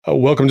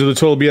Welcome to the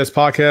Total BS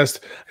podcast.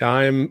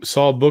 I'm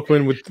Saul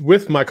Bookman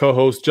with my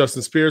co-host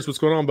Justin Spears. What's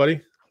going on, buddy?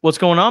 What's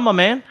going on, my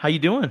man? How you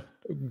doing?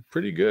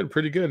 Pretty good.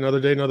 Another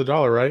day, another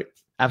dollar, right?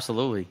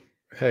 Absolutely.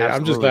 Hey,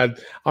 Absolutely.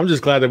 I'm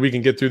just glad that we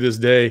can get through this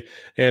day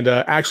and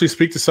actually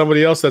speak to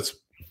somebody else that's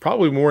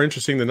probably more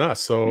interesting than us.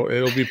 So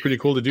it'll be pretty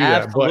cool to do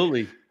that.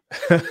 Absolutely.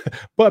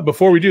 But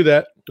before we do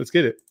that, let's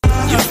get it.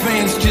 Your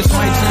fans just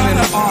might turn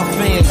into our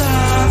fans.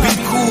 Be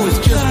cool, it's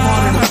just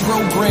part of the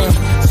program.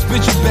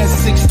 Spit your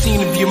best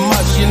 16 if you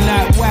must. You're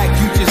not whack,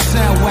 you just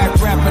sound whack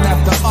rapping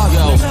after us.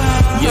 Yo,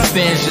 your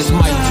fans just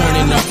might turn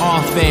into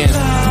our fans.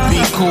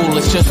 Be cool,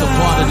 it's just a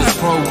part of this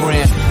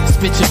program.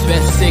 Spit your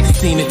best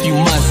 16 if you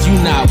must. You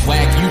not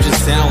whack, you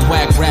just sound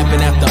whack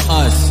rapping after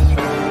us.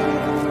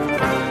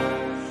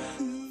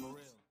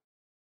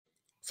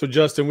 So,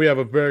 Justin, we have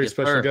a very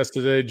special guest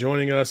today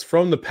joining us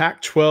from the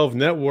Pac-12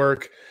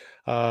 Network.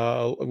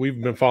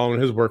 We've been following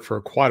his work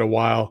for quite a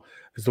while.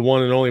 It's the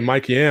one and only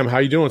Mikey M. How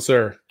you doing,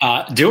 sir?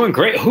 Doing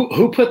great.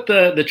 Who put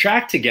the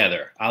track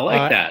together? I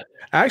like that.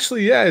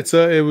 Actually, yeah,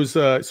 it was.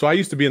 So I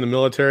used to be in the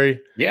military.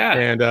 Yeah,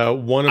 and I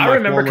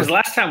remember because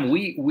last time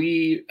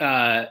we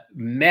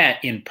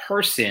met in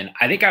person,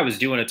 I think I was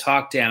doing a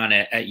talk down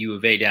at U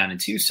of A down in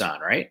Tucson,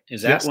 right?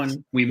 Is that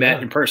when we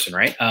met in person,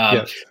 right?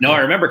 Yes. No, I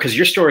remember because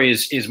your story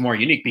is more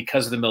unique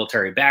because of the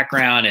military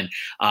background, and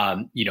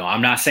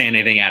I'm not saying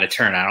anything out of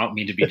turn. I don't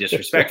mean to be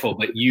disrespectful,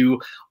 but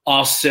you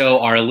also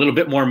are a little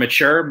bit more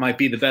mature, might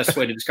be the best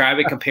way to describe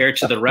it, compared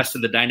to the rest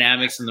of the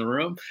dynamics in the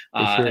room.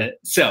 Sure.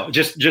 So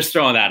just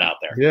throwing that out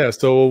there. Yeah.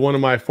 So one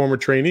of my former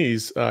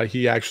trainees,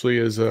 he actually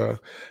is a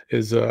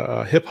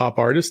hip hop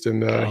artist,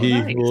 and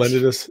he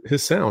lended us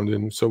his sound,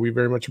 and so we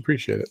very much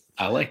appreciate it.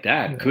 I like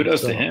that.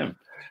 Kudos to him.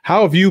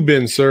 How have you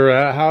been, sir?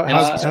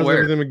 How's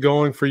everything been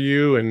going for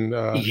you? And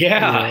in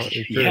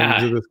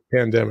terms of this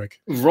pandemic,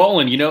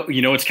 rolling.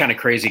 It's kind of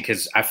crazy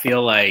because I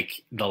feel like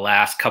the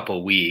last couple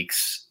of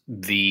weeks,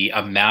 the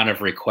amount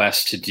of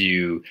requests to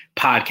do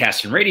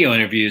podcast and radio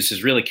interviews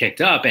has really kicked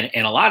up. And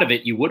a lot of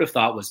it you would have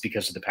thought was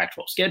because of the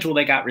Pac-12 schedule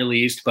that got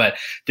released. But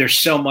there's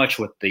so much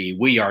with the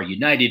We Are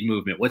United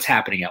movement, what's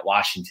happening at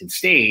Washington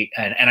State.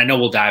 And I know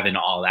we'll dive into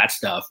all that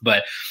stuff,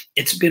 but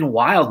it's been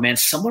wild, man.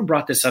 Someone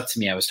brought this up to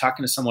me. I was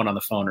talking to someone on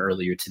the phone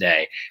earlier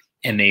today,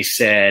 and they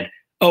said,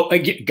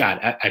 God,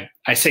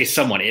 I say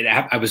someone.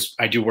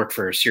 I do work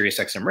for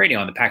SiriusXM Radio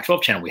on the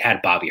Pac-12 channel. We had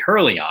Bobby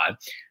Hurley on.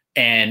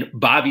 And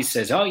Bobby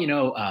says,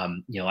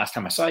 last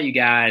time I saw you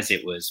guys,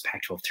 it was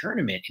Pac-12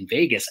 tournament in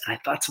Vegas. And I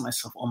thought to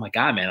myself, oh my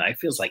God, man, it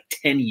feels like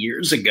 10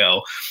 years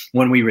ago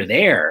when we were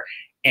there.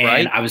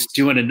 And I was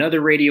doing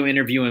another radio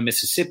interview in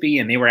Mississippi,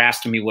 and they were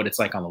asking me what it's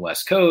like on the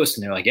West Coast.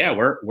 And they're like, yeah,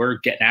 we're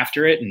getting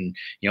after it. And,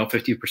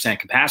 50%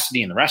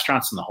 capacity in the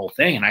restaurants and the whole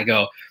thing. And I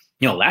go,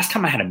 last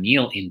time I had a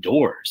meal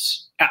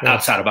indoors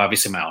outside of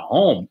obviously my own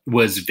home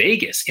was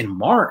Vegas in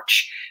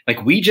March.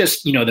 Like we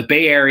just, the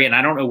Bay Area, and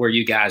I don't know where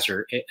you guys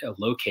are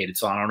located.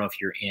 So I don't know if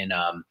you're in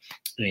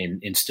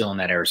still in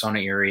that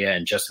Arizona area.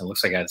 And Justin,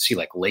 looks like I see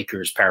like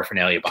Lakers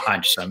paraphernalia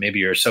behind you. So maybe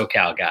you're a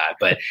SoCal guy,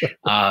 but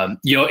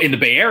in the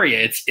Bay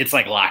Area, it's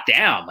like locked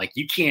down. Like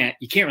you can't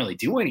really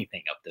do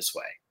anything up this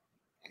way.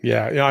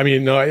 Yeah, I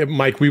mean, no,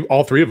 Mike, we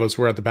all three of us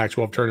were at the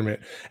Pac-12 tournament,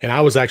 and I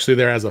was actually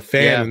there as a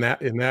fan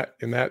in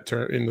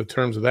the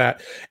terms of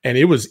that, and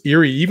it was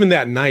eerie. Even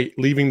that night,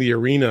 leaving the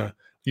arena,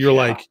 you're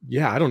like,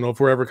 I don't know if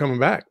we're ever coming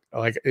back.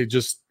 Like you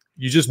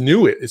just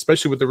knew it,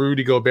 especially with the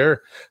Rudy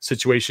Gobert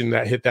situation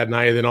that hit that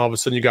night, and then all of a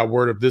sudden you got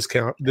word of this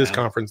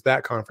conference,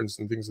 that conference,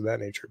 and things of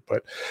that nature.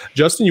 But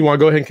Justin, you want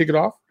to go ahead and kick it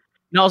off?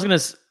 No, I was going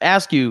to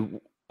ask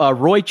you,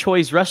 Roy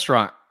Choi's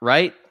restaurant,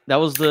 right? That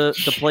was the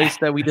place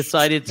that we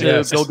decided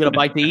to go get a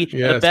bite to eat.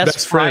 Yes, the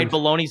best fried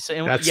bologna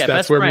sandwich.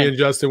 That's where me and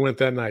Justin went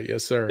that night.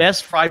 Yes, sir.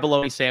 Best fried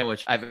bologna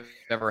sandwich I've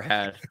ever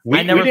had.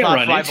 We never didn't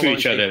run into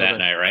each other that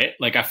night, right?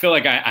 Like I feel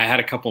like I had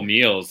a couple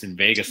meals in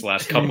Vegas the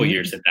last couple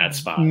years at that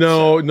spot.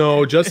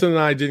 No, Justin and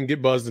I didn't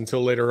get buzzed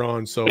until later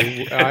on. So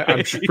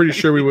I'm pretty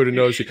sure we would have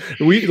noticed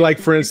you. We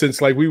for instance,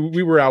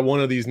 we were out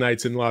one of these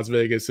nights in Las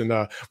Vegas, and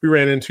we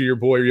ran into your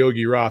boy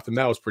Yogi Roth, and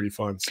that was pretty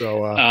fun. So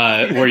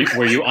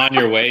were you on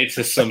your way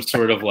to some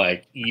sort of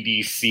like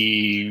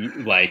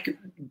EDC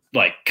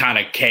like kind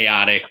of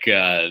chaotic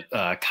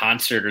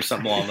concert or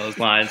something along those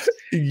lines?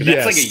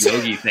 That's like a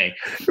Yogi thing.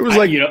 It was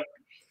like, God,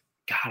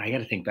 I got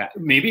to think back.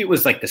 Maybe it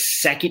was like the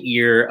second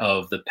year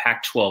of the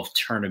Pac-12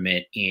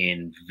 tournament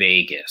in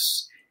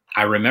Vegas.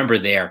 I remember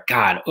there.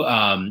 God,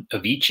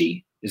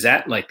 Avicii, is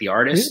that like the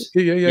artist?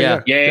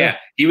 Yeah.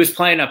 He was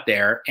playing up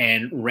there,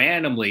 and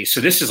randomly. So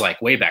this is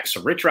like way back.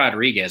 So Rich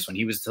Rodriguez, when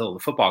he was still the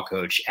football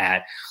coach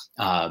at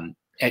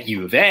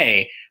U of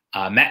A.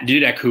 Matt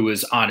Dudek, who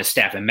was on his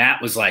staff, and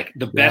Matt was like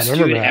the best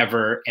dude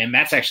ever. And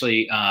Matt's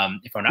actually, if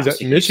I'm not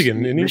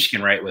mistaken,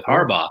 Michigan, right, with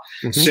Harbaugh.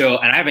 Mm-hmm. So,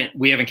 and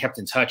we haven't kept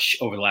in touch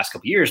over the last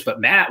couple of years. But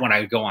Matt, when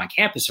I would go on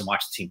campus and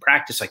watch the team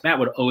practice, like Matt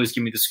would always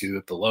give me the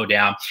scoop, the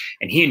lowdown,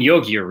 and he and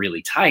Yogi are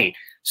really tight.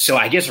 So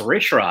I guess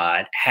Rich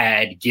Rod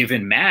had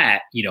given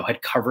Matt,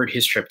 had covered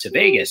his trip to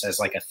Vegas as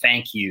like a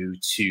thank you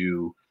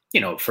to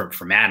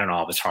for Matt and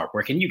all of his hard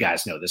work, and you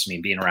guys know this, I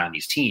mean, being around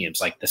these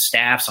teams, like the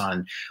staffs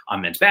on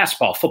men's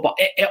basketball, football,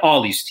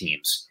 all these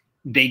teams,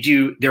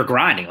 they're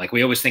grinding. Like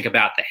we always think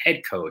about the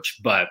head coach,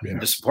 but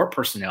the support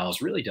personnel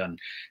has really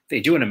they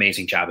do an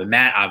amazing job. And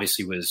Matt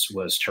obviously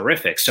was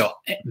terrific. So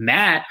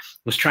Matt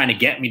was trying to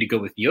get me to go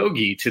with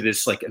Yogi to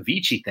this like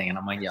Avicii thing. And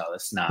I'm like, yo,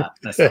 that's not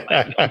my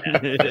deal,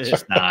 man. It's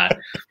just not,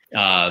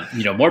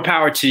 more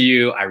power to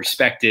you. I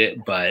respect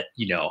it, but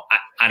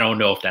I don't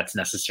know if that's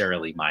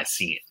necessarily my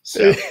scene.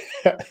 So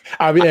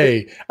I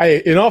mean,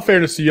 hey, in all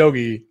fairness to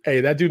Yogi,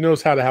 that dude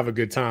knows how to have a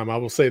good time. I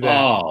will say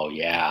that. Oh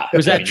yeah.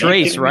 Was that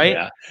Trace, right?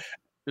 Yeah.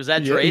 Was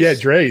that Trace? Yeah,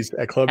 Dre's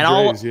at Club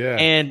Dre's, yeah.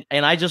 And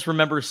I just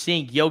remember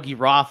seeing Yogi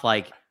Roth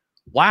like,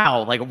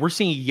 wow, like we're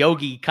seeing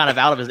Yogi kind of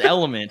out of his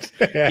element,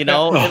 and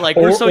like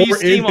we're so used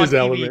to seeing him on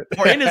TV.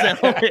 Or in his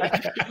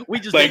element. We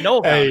just didn't know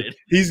about it.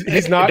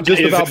 He's not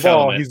just about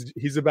ball.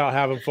 He's about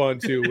having fun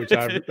too, which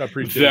I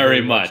appreciate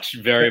very much.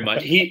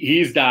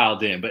 He's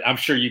dialed in, but I'm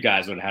sure you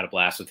guys would have had a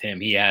blast with him.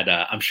 He had,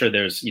 I'm sure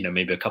there's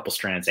maybe a couple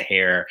strands of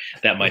hair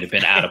that might have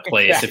been out of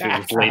place if it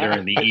was later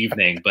in the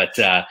evening. But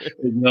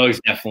no,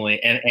 he's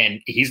definitely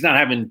and he's not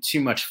having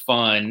too much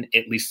fun,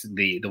 at least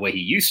the way he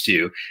used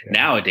to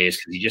nowadays,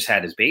 because he just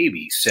had his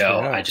baby. So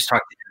I just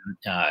talked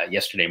to him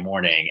yesterday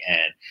morning,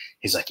 and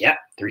he's like, "Yeah,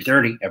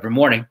 3:30 every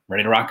morning,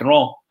 ready to rock and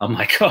roll." I'm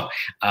like, "Oh,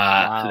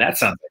 wow. That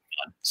sounds like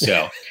fun."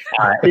 So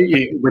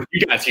with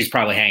you guys, he's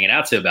probably hanging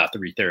out to about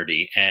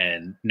 3:30,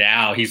 and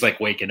now he's like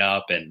waking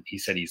up, and he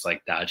said he's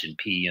like dodging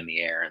pee in the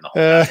air and the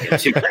whole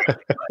thing.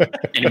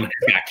 Anyone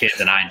who's got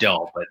kids, and I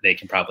don't, but they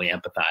can probably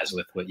empathize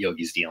with what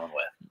Yogi's dealing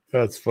with.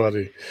 That's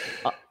funny,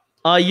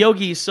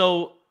 Yogi.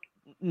 So.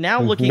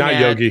 Now looking not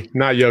at Yogi.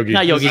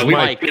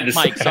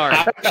 Mike. Sorry,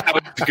 how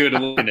good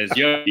looking as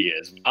Yogi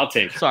is. I'll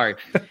take. Sorry,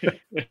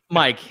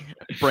 Mike.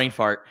 Brain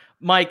fart.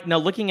 Mike. Now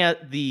looking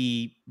at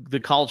the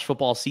college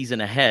football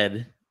season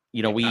ahead,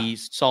 we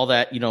saw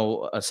that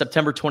a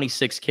September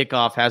 26th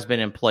kickoff has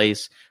been in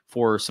place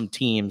for some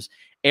teams.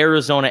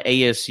 Arizona,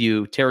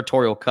 ASU,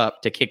 Territorial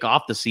Cup to kick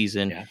off the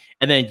season,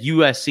 and then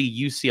USC,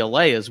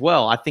 UCLA as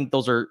well. I think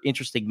those are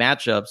interesting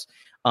matchups.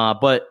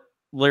 But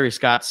Larry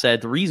Scott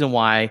said the reason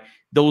why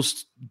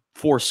those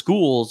 4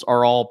 schools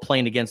are all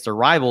playing against their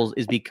rivals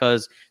is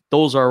because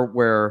those are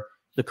where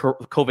the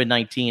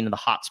COVID-19 and the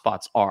hot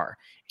spots are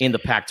in the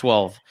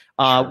Pac-12.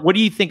 What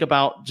do you think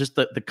about just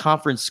the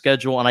conference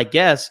schedule and I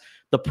guess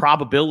the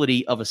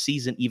probability of a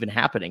season even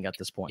happening at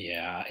this point?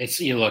 Yeah,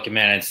 it's look,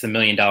 man, it's the $1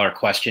 million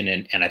question.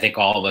 And I think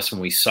all of us, when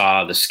we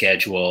saw the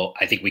schedule,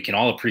 I think we can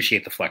all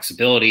appreciate the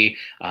flexibility,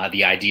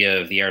 the idea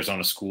of the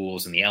Arizona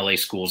schools and the LA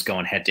schools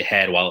going head to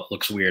head. While it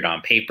looks weird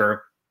on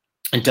paper,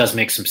 it does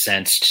make some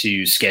sense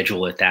to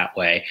schedule it that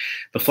way.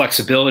 The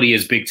flexibility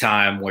is big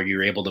time where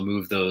you're able to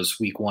move those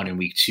week 1 and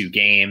week 2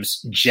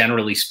 games.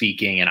 Generally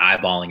speaking, and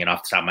eyeballing it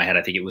off the top of my head,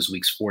 I think it was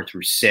weeks 4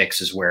 through 6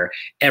 is where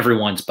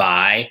everyone's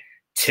bye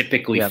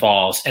typically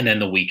falls. And then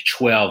the week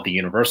 12, the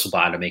universal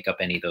bye to make up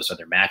any of those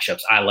other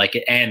matchups. I like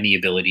it. And the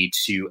ability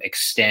to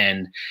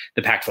extend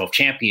the Pac-12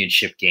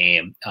 championship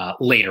game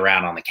later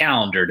out on the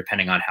calendar,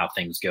 depending on how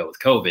things go with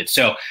COVID.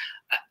 So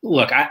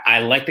look, I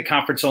like the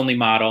conference only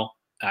model.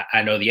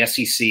 I know the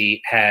SEC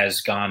has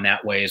gone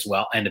that way as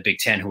well, and the Big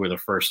Ten, who were the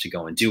first to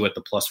go and do it,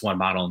 the +1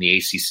 model in the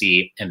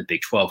ACC, and the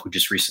Big 12, who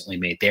just recently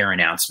made their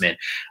announcement.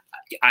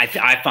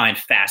 I find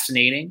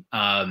fascinating,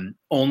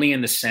 only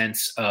in the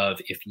sense of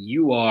if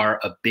you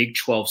are a Big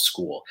 12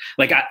 school.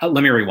 Like,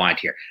 let me rewind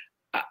here.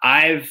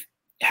 I've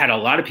had a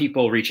lot of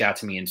people reach out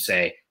to me and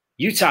say,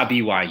 Utah,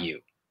 BYU.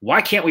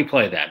 Why can't we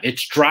play them?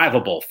 It's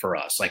drivable for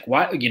us. Like,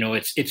 why?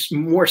 It's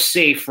more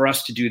safe for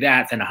us to do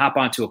that than to hop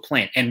onto a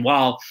plane. And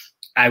while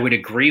I would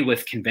agree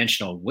with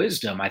conventional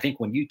wisdom, I think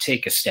when you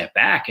take a step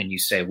back and you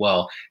say,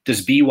 well,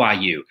 does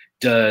BYU,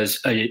 does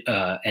an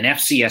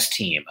FCS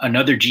team,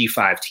 another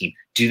G5 team,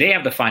 do they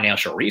have the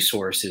financial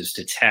resources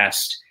to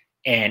test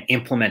and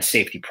implement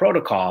safety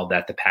protocol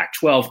that the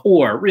Pac-12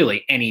 or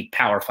really any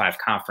Power 5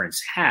 conference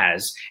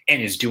has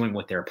and is doing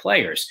with their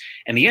players?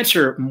 And the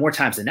answer more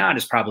times than not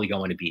is probably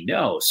going to be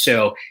no.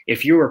 So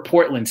if you were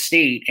Portland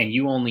State and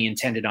you only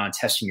intended on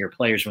testing your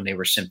players when they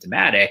were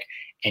symptomatic,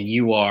 and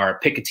you are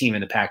pick a team in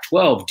the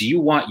Pac-12, do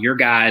you want your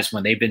guys,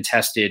 when they've been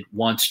tested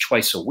once,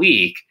 twice a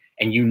week,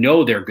 and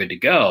they're good to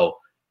go,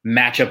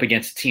 match up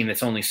against a team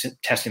that's only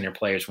testing their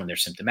players when they're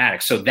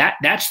symptomatic? So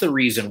that's the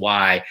reason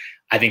why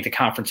I think the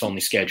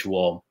conference-only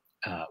schedule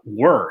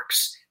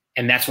works.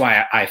 And that's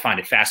why I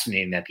find it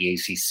fascinating that the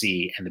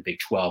ACC and the Big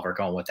 12 are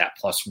going with that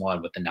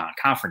 +1 with the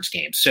non-conference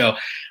games. So,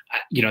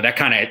 that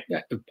kind of,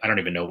 I don't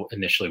even know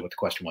initially what the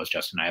question was,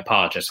 Justin. I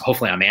apologize.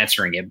 Hopefully I'm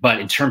answering it. But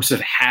in terms of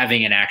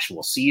having an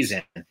actual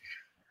season,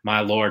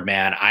 my Lord,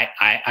 man,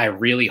 I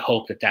really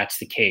hope that that's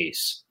the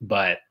case.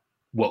 But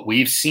what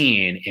we've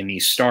seen in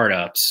these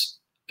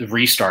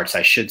restarts,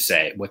 I should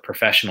say, with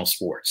professional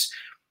sports,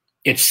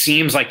 it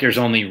seems like there's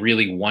only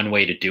really one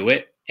way to do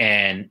it.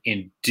 and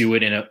do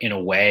it in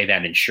a way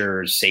that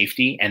ensures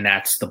safety, and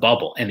that's the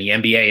bubble. And the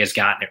NBA has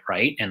gotten it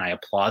right, and I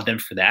applaud them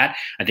for that.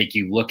 I think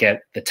you look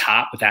at the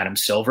top with Adam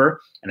Silver,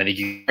 and I think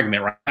you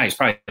argument right now, he's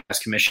probably the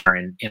best commissioner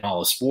in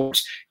all of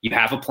sports. You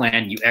have a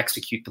plan, you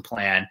execute the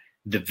plan,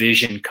 the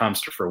vision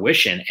comes to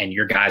fruition, and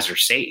your guys are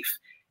safe.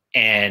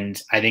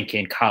 And I think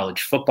in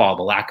college football,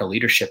 the lack of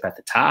leadership at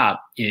the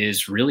top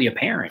is really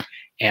apparent.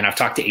 And I've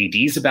talked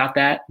to ADs about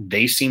that.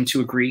 They seem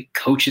to agree.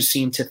 Coaches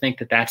seem to think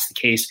that that's the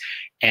case.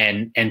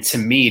 And to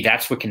me,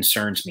 that's what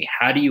concerns me.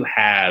 How do you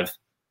have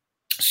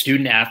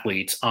student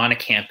athletes on a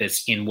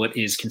campus in what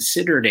is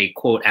considered a,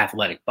 quote,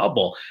 athletic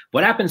bubble?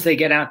 What happens if they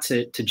get out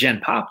to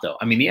Gen Pop, though?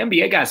 I mean, the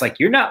NBA guys, like,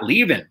 you're not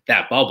leaving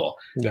that bubble.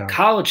 No.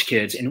 College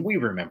kids, and we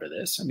remember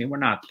this. I mean, we're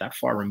not that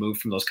far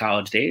removed from those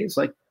college days.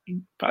 Like, you're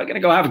probably going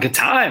to go have a good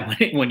time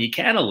when you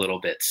can a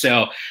little bit.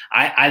 So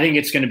I think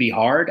it's going to be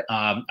hard.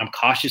 I'm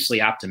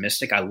cautiously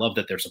optimistic. I love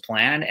that there's a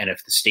plan. And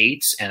if the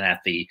states and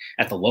at the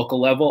local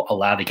level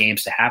allow the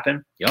games to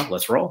happen,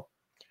 let's roll.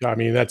 I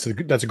mean, that's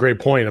a great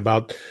point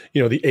about,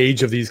 the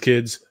age of these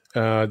kids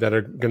that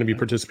are going to be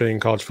participating in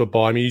college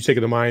football. I mean, you take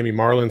the Miami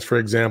Marlins, for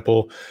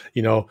example,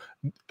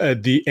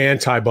 the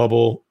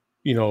anti-bubble,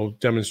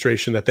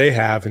 demonstration that they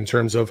have in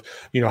terms of,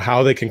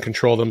 how they can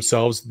control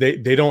themselves.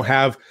 They don't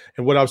have,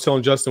 and what I was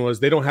telling Justin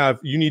was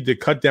you need to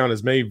cut down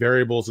as many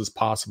variables as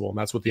possible. And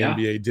that's what the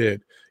NBA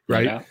did.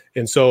 Right. Yeah.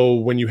 And so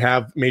when you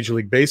have Major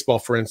League Baseball,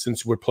 for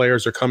instance, where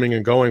players are coming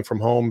and going from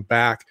home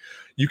back,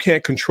 you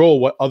can't control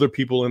what other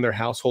people in their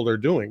household are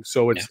doing.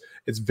 So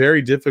it's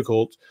very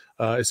difficult,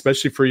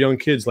 especially for young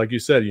kids. Like you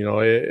said,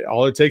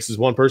 all it takes is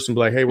one person to be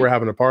like, hey, we're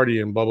having a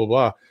party and blah, blah,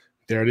 blah.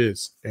 There it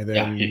is. And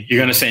then you're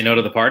going to say no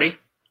to the party.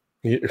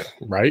 Yeah,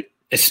 right.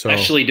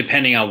 Especially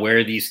depending on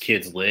where these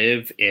kids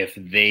live, if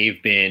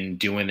they've been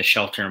doing the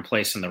shelter in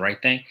place and the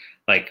right thing.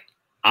 Like,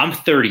 I'm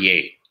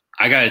 38.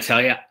 I got to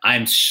tell you,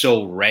 I'm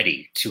so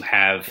ready to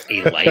have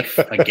a life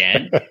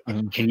again.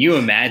 Can you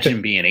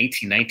imagine being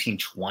 18, 19,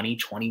 20,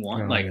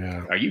 21?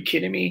 Are you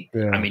kidding me?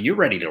 Yeah. I mean, you're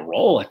ready to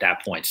roll at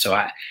that point. So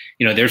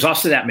there's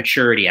also that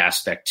maturity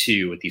aspect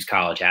too with these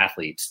college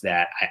athletes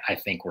that I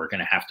think we're going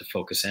to have to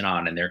focus in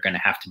on, and they're going to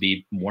have to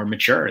be more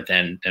mature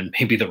than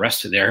maybe the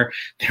rest of their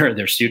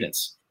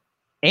students.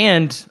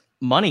 And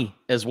money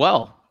as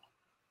well.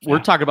 We're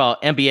talking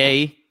about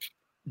NBA,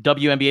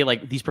 WNBA,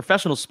 like these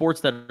professional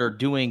sports that are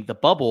doing the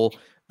bubble,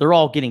 they're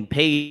all getting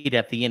paid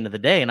at the end of the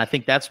day. And I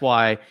think that's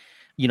why,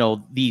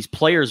 these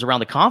players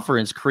around the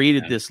conference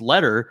created this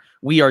letter,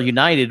 We Are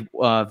United,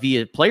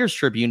 via Players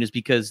Tribune, is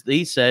because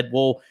they said,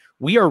 well,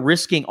 we are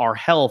risking our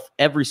health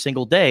every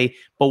single day,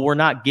 but we're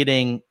not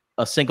getting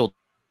a single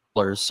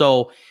dollar.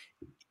 So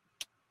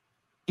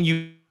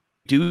you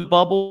do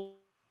bubble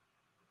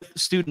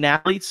student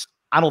athletes?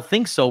 I don't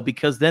think so,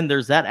 because then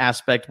there's that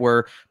aspect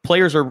where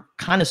players are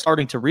kind of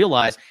starting to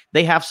realize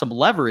they have some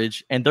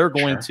leverage, and they're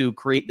going to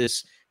create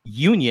this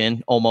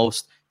union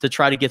almost to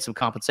try to get some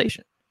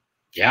compensation.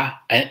 Yeah.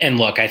 And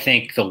look, I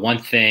think the one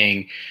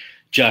thing,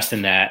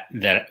 Justin,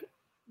 that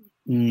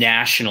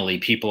nationally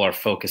people are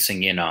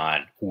focusing in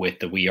on with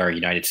the We Are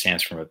United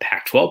stance from a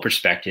Pac-12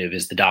 perspective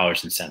is the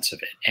dollars and cents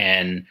of it.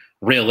 And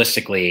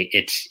realistically,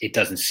 it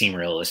doesn't seem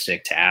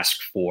realistic to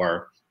ask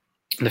for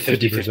the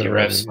 50-50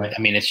 revs. I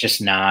mean, it's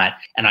just not,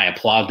 and I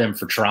applaud them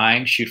for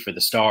trying, shoot for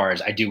the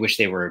stars. I do wish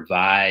they were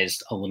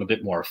advised a little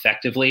bit more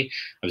effectively.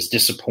 I was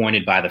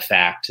disappointed by the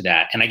fact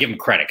that, and I give them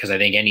credit because I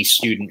think any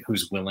student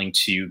who's willing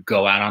to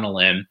go out on a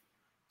limb,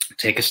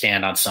 take a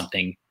stand on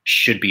something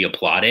should be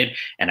applauded.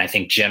 And I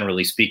think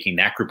generally speaking,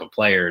 that group of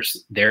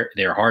players, their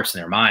hearts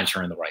and their minds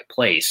are in the right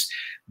place.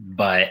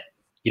 But,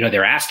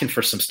 they're asking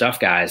for some stuff,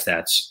 guys,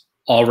 that's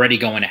already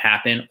going to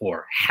happen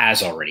or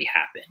has already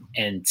happened.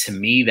 And to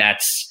me,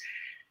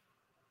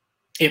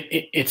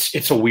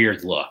 it's a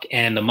weird look.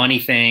 And the money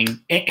thing,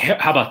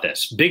 how about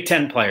this? Big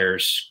Ten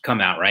players come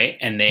out, right?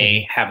 And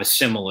they have a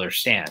similar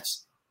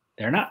stance.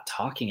 They're not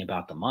talking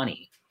about the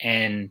money.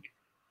 And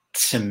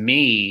to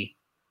me,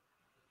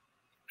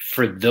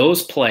 for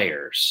those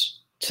players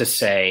to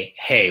say,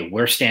 hey,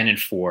 we're standing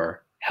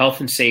for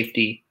health and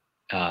safety,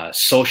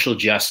 social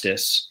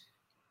justice,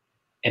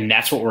 and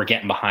that's what we're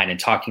getting behind, and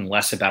talking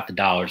less about the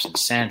dollars and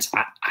cents,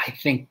 I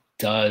think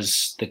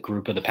does the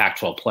group of the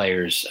Pac-12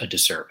 players a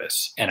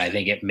disservice. And I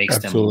think it makes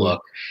them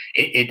look,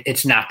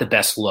 it's not the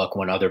best look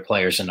when other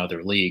players in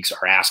other leagues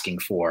are asking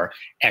for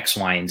X,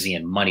 Y, and Z,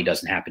 and money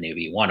doesn't happen to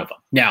be one of them.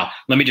 Now,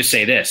 let me just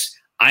say this.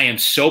 I am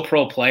so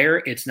pro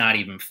player, it's not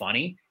even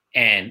funny.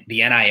 And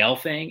the NIL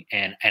thing,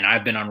 and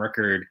I've been on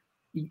record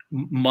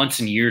months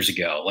and years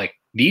ago, like,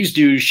 these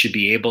dudes should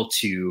be able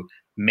to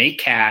make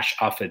cash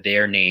off of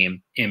their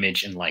name,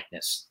 image, and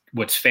likeness.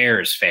 What's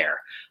fair is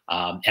fair.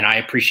 And I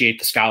appreciate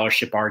the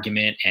scholarship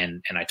argument,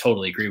 and I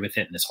totally agree with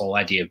it, and this whole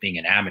idea of being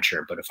an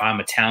amateur. But if I'm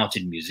a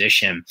talented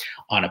musician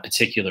on a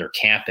particular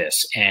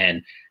campus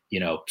and,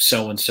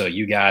 so-and-so,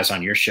 you guys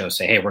on your show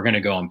say, hey, we're going to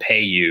go and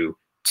pay you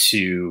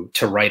to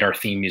write our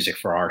theme music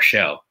for our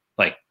show.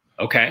 Like,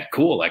 okay,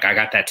 cool. Like I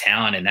got that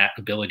talent and that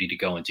ability to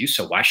go and do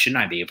so. Why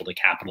shouldn't I be able to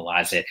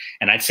capitalize it?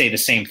 And I'd say the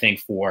same thing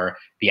for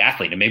the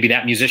athlete. And maybe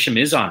that musician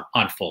is on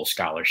full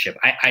scholarship.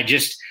 I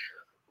just,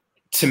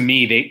 to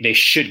me, they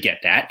should get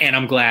that. And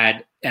I'm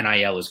glad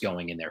NIL is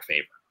going in their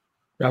favor.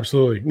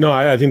 Absolutely. No,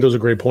 I think those are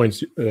great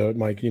points,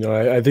 Mike.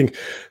 I think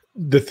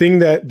the thing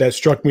that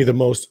struck me the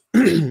most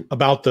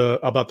about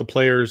the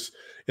players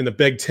in the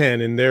Big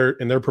Ten and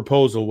their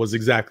proposal was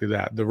exactly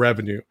that, the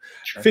revenue.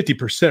 Sure.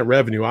 50%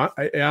 revenue.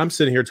 I'm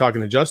sitting here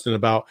talking to Justin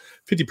about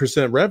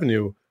 50%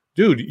 revenue.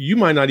 Dude, you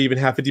might not even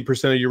have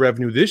 50% of your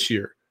revenue this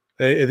year.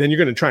 And then you're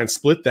going to try and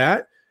split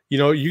that.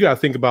 You got to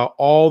think about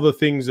all the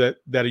things that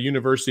a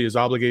university is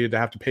obligated to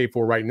have to pay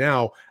for right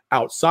now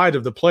outside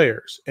of the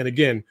players. And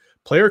again,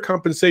 player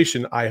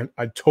compensation, I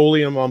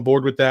totally am on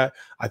board with that.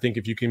 I think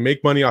if you can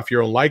make money off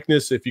your own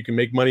likeness, if you can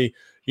make money,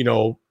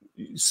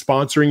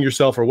 sponsoring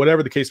yourself or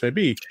whatever the case may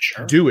be,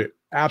 sure, do it.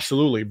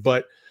 Absolutely.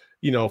 But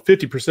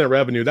 50%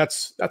 revenue,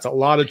 that's a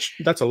lot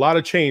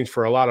of change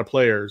for a lot of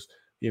players,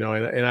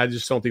 and I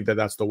just don't think that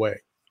that's the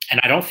way.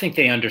 And I don't think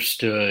they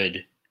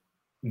understood.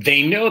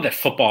 They know that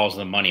football is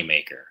the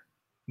moneymaker,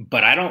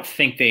 but I don't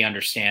think they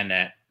understand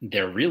that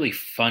they're really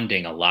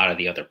funding a lot of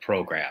the other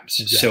programs.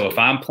 Exactly. So if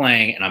I'm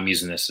playing, and I'm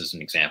using this as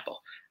an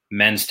example,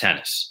 men's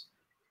tennis,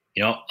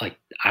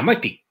 I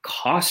might be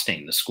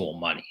costing the school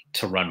money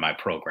to run my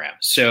program.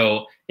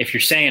 So if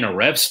you're saying a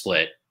rev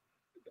split,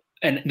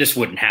 and this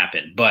wouldn't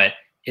happen, but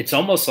it's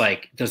almost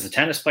like, does the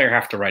tennis player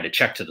have to write a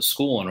check to the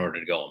school in order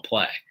to go and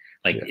play?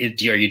 Like, are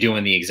you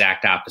doing the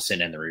exact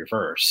opposite and the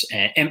reverse?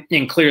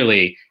 And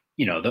clearly,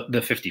 the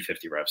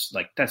 50-50 revs,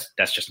 like that's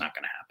just not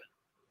going to happen.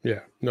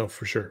 Yeah, no,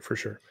 for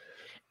sure.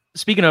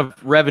 Speaking of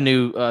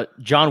revenue,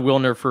 John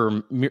Wilner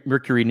for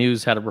Mercury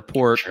News had a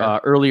report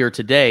earlier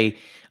today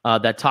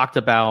that talked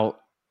about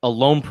a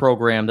loan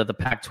program that the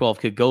Pac-12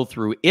 could go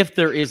through if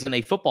there isn't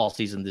a football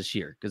season this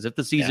year. Because if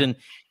the season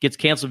gets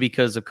canceled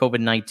because of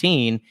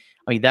COVID-19,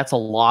 that's a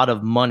lot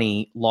of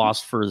money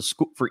lost for the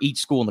school, for each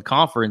school in the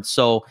conference.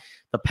 So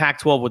the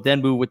Pac-12 would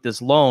then move with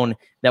this loan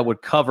that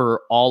would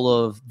cover all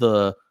of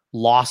the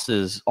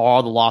losses,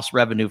 all the lost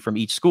revenue from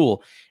each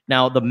school.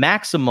 Now, the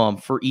maximum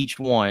for each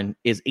one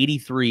is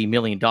 $83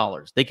 million.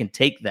 They can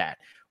take that,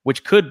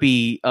 which could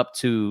be up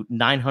to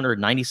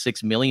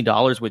 $996 million,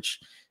 which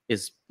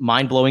is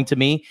mind-blowing to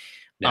me.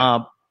 Yeah.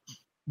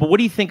 But what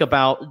do you think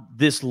about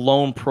this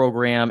loan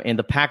program and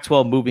the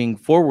Pac-12 moving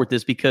forward with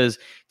this? Because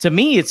to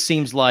me, it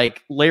seems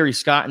like Larry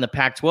Scott and the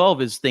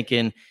Pac-12 is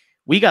thinking,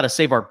 we got to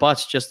save our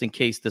butts just in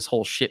case this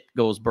whole shit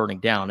goes burning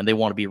down, and they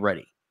want to be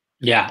ready.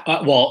 Yeah.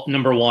 Well,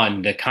 number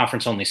one, the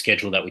conference-only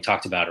schedule that we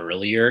talked about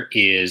earlier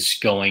is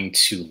going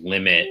to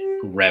limit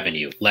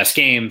revenue. Less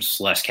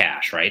games, less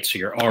cash, right? So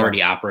you're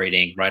already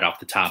operating right off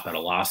the top at a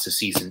loss this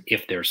season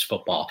if there's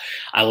football.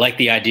 I like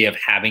the idea of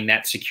having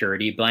that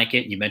security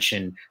blanket. You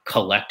mentioned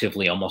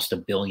collectively almost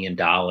 $1 billion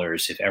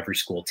if every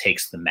school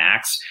takes the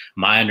max.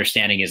 My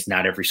understanding is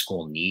not every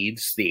school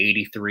needs the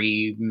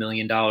 $83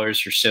 million or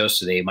so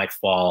they might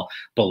fall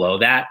below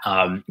that.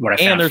 And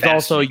there's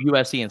also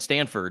USC and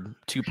Stanford,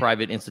 two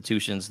private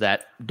institutions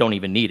that don't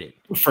even need it.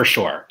 For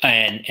sure.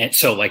 And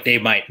so like they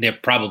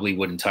probably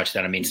wouldn't touch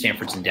that. I mean,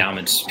 Stanford's endowment's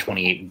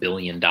 $28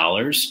 billion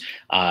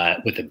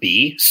with a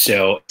B.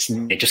 So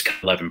it just got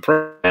 11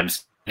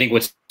 programs. I think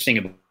what's interesting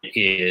about it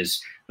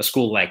is a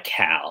school like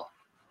Cal,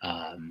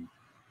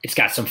 it's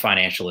got some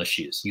financial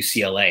issues.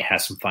 UCLA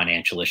has some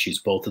financial issues.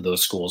 Both of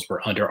those schools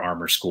were Under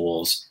Armour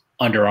schools.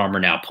 Under Armour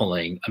now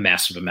pulling a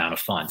massive amount of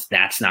funds.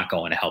 That's not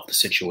going to help the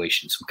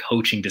situation. Some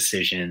coaching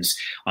decisions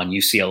on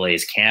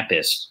UCLA's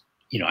campus,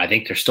 I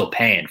think they're still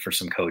paying for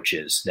some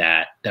coaches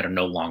that are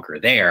no longer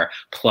there,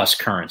 plus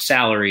current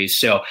salaries.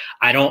 So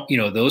I don't,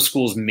 those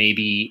schools may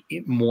be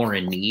more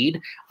in need.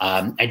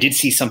 I did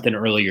see something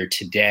earlier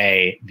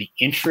today. The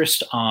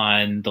interest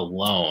on the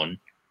loan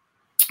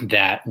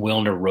that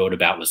Wilner wrote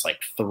about was like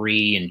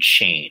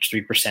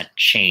 3%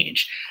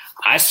 change.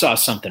 I saw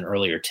something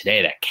earlier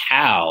today that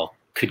Cal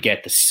could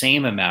get the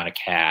same amount of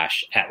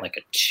cash at like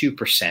a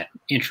 2%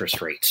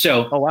 interest rate.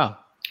 So, oh, wow.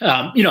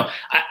 I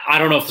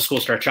don't know if the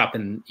schools start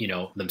shopping,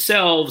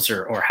 themselves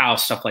or how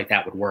stuff like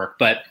that would work,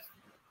 but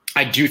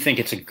I do think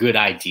it's a good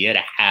idea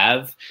to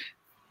have,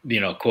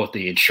 quote,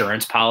 the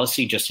insurance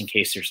policy just in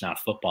case there's not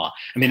football.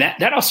 I mean,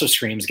 that also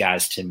screams,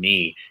 guys, to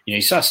me.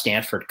 You saw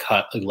Stanford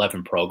cut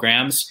 11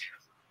 programs.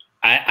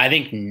 I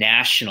think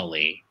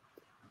nationally,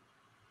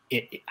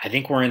 I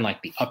think we're in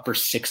like the upper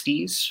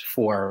 60s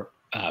for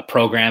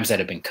programs that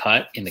have been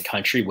cut in the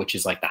country, which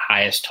is like the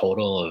highest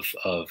total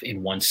of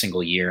in one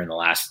single year in the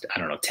last,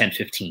 10,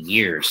 15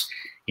 years.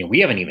 We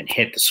haven't even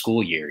hit the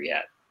school year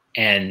yet.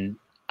 And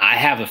I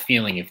have a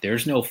feeling if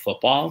there's no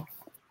football,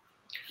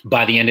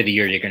 by the end of the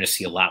year, you're going to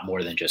see a lot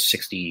more than just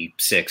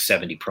 66,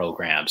 70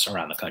 programs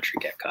around the country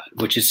get cut,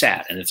 which is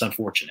sad and it's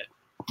unfortunate.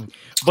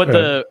 But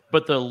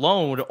the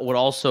loan would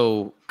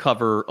also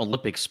cover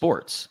Olympic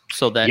sports.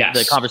 So that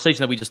the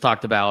conversation that we just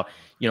talked about,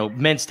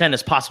 men's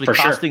tennis possibly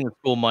costing the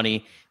school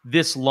money,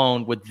 this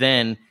loan would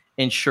then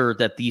ensure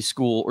that these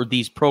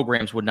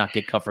programs would not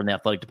get cut from the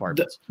athletic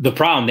departments. The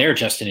problem there,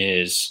 Justin,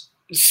 is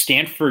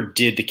Stanford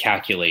did the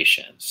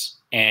calculations,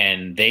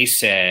 and they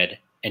said,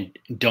 and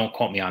don't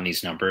quote me on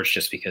these numbers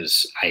just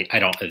because I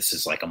don't, this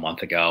is like a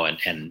month ago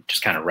and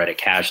just kind of read it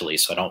casually,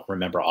 so I don't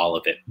remember all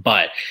of it.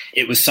 But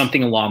it was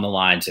something along the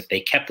lines, if they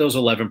kept those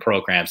 11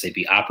 programs, they'd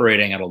be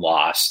operating at a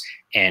loss.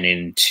 And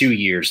in 2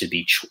 years, it'd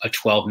be a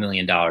 $12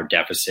 million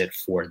deficit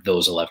for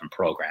those 11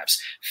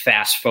 programs.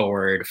 Fast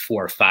forward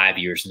 4 or 5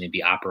 years, and they'd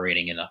be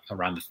operating in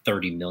around the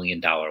 $30 million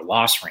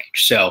loss range.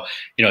 So,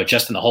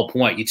 Justin, the whole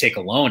point, you take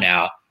a loan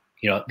out,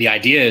 the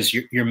idea is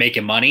you're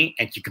making money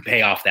and you can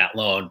pay off that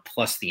loan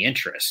plus the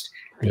interest.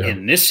 Yeah.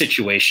 In this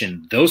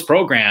situation, those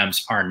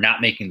programs are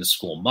not making the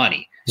school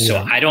money. So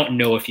I don't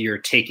know if you're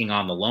taking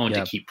on the loan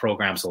to keep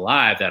programs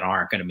alive that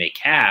aren't going to make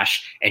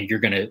cash, and you're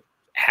going to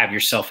have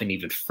yourself in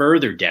even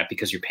further debt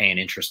because you're paying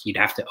interest. You'd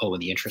have to owe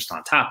the interest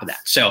on top of that.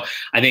 So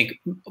I think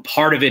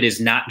part of it is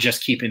not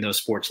just keeping those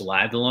sports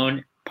alive, the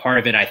loan. Part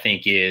of it, I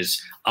think,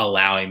 is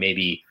allowing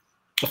maybe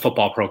a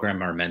football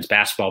program or a men's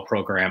basketball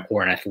program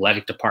or an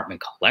athletic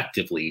department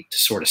collectively to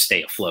sort of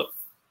stay afloat.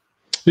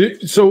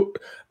 So,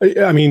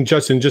 I mean,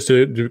 Justin, just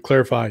to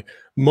clarify,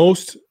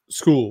 most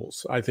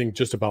schools, I think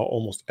just about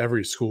almost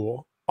every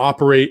school,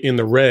 operate in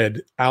the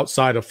red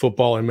outside of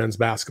football and men's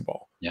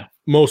basketball. Yeah.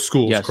 Most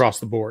schools across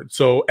the board.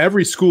 So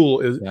every school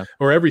is,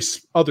 or every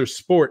other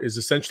sport is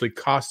essentially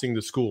costing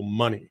the school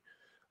money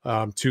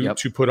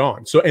to put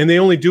on. So, and they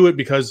only do it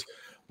because,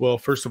 well,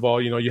 first of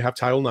all, you have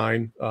Title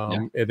IX,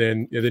 and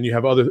then you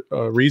have other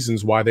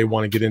reasons why they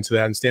want to get into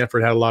that. And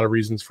Stanford had a lot of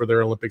reasons for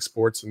their Olympic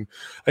sports, and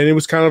it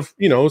was kind of,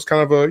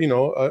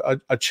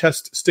 a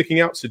chest sticking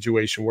out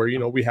situation where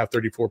we have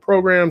 34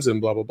 programs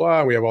and blah blah blah.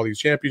 And we have all these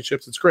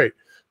championships. It's great.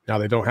 Now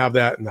they don't have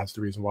that, and that's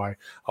the reason why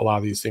a lot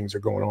of these things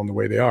are going on the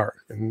way they are,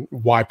 and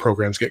why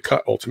programs get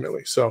cut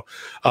ultimately. So,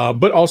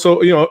 but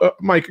also,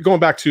 Mike, going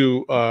back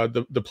to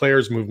the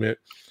players movement,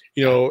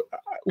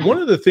 one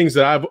of the things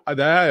that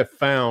I have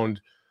found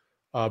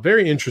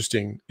very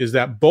interesting is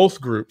that both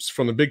groups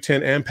from the Big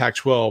Ten and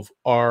Pac-12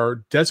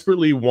 are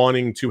desperately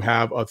wanting to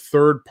have a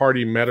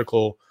third-party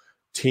medical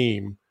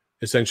team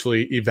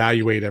essentially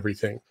evaluate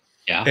everything.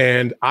 Yeah,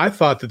 and I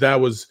thought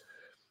that was.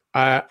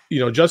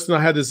 Justin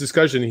and I had this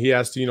discussion. He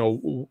asked,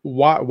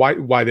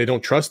 why they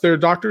don't trust their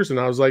doctors, and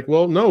I was like,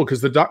 well, no, because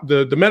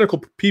the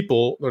medical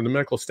people or the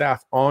medical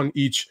staff on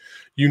each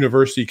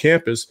university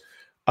campus,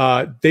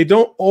 they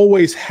don't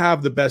always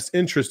have the best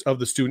interest of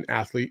the student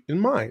athlete in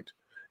mind,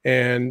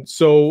 and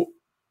so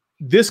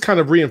this kind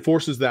of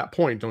reinforces that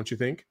point, don't you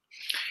think?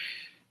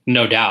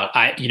 No doubt.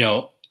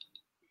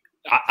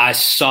 I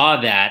saw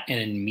that, and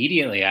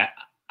immediately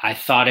I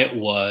thought it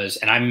was,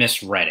 and I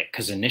misread it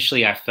because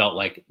initially I felt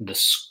like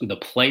the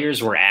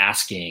players were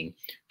asking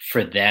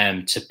for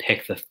them to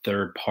pick the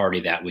third party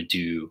that would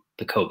do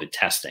the COVID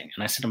testing.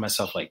 And I said to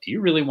myself, do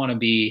you really want to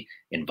be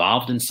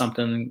involved in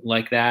something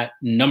like that?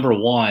 Number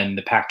one,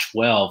 the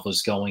Pac-12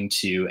 was going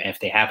to, if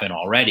they haven't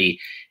already,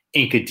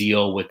 ink a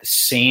deal with the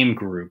same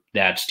group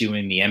that's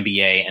doing the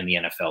NBA and the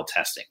NFL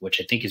testing,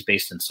 which I think is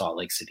based in Salt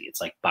Lake City.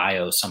 It's like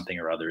Bio something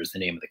or other is the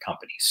name of the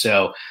company.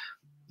 So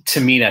to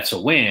me, that's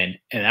a win.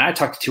 And I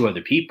talked to 2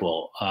 other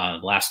people the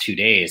last 2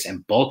 days,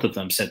 and both of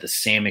them said the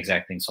same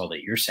exact thing, Saul,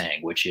 that you're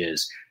saying, which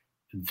is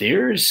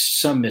there's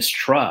some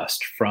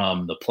mistrust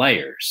from the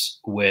players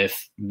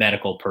with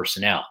medical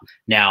personnel.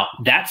 Now,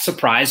 that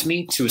surprised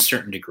me to a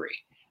certain degree.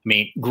 I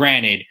mean,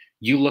 granted,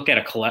 you look at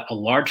a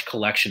large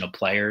collection of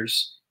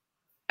players.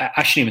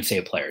 I shouldn't even say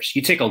of players.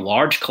 You take a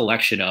large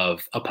collection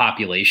of a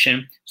population,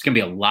 there's going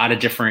to be a lot of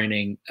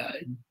differing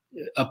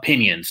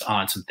opinions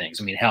on some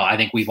things. I mean, hell, I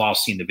think we've all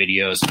seen the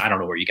videos. I don't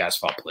know where you guys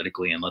fall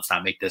politically, and let's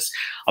not make this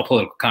a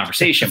political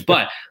conversation,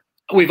 but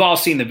we've all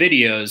seen the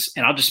videos,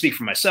 and I'll just speak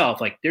for myself.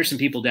 Like, there's some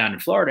people down in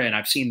Florida, and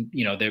I've seen,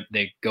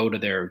 they go to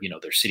their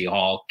city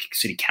hall,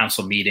 city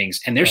council meetings,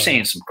 and they're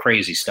saying some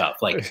crazy stuff,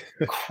 like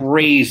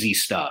crazy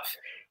stuff.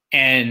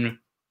 And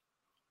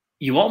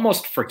you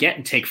almost forget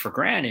and take for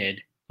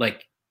granted,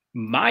 like,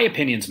 my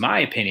opinion's my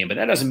opinion, but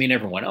that doesn't mean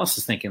everyone else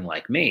is thinking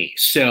like me.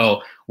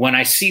 So when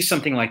I see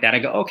something like that, I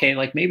go, okay,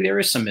 like maybe there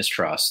is some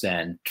mistrust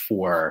then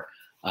for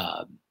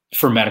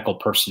medical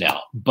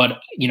personnel.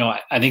 But,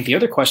 I think the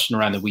other question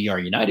around the We Are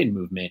United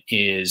movement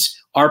is,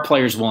 are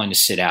players willing to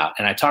sit out?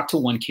 And I talked to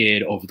one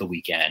kid over the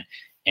weekend,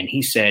 and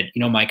he said,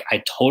 Mike,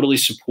 I totally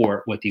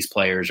support what these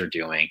players are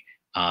doing,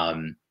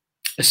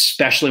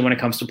 especially when it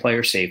comes to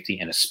player safety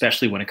and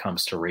especially when it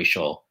comes to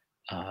racial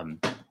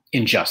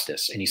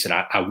injustice. And he said,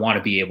 I want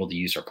to be able to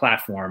use our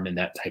platform and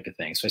that type of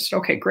thing. So I said,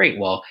 okay, great.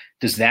 Well,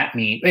 does that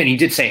mean, and he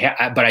did say,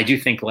 but I do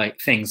think like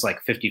things like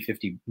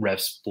 50-50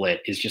 rev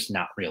split is just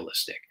not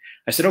realistic.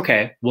 I said,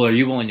 okay, well, are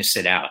you willing to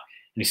sit out?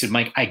 And he said,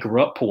 Mike, I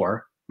grew up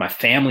poor. My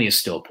family is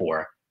still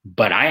poor,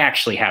 but I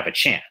actually have a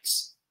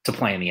chance to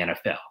play in the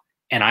NFL.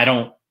 And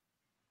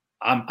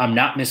I'm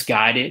not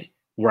misguided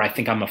where I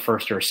think I'm a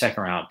first or a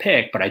second round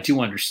pick, but I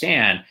do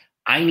understand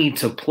I need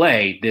to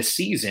play this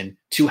season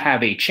to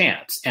have a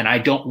chance. And I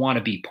don't want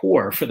to be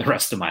poor for the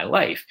rest of my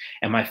life.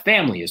 And my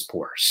family is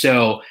poor.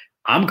 So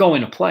I'm going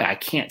to play. I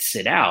can't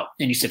sit out.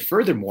 And he said,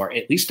 furthermore,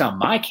 at least on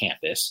my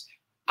campus,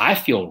 I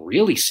feel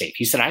really safe.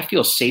 He said, I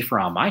feel safer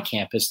on my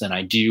campus than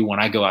I do when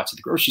I go out to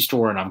the grocery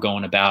store and I'm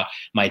going about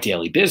my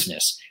daily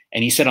business.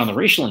 And he said, on the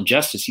racial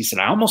injustice, he said,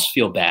 I almost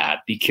feel bad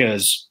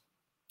because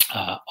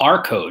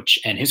our coach,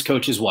 and his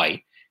coach is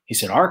white, he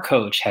said, our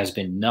coach has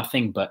been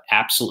nothing but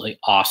absolutely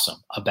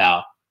awesome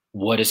about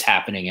what is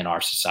happening in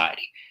our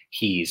society.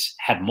 He's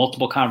had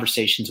multiple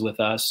conversations with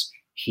us.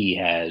 He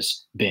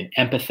has been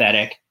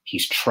empathetic.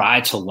 He's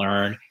tried to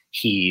learn.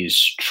 He's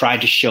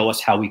tried to show us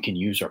how we can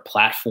use our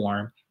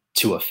platform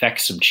to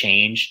affect some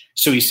change.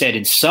 So he said,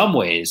 in some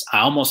ways, I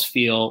almost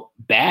feel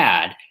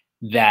bad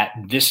that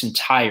this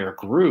entire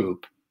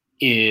group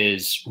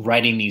is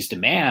writing these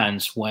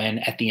demands when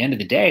at the end of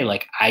the day,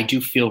 like, I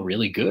do feel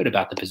really good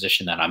about the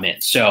position that I'm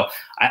in. So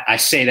I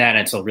say that, and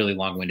it's a really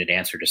long-winded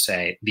answer to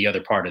say the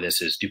other part of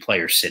this is, do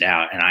players sit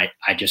out? And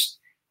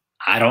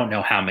I don't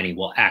know how many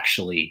will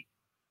actually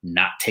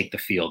not take the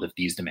field if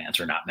these demands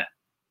are not met.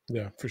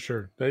 Yeah, for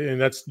sure. And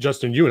that's,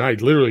 Justin, you and I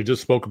literally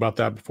just spoke about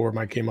that before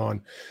Mike came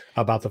on,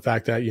 about the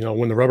fact that,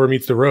 when the rubber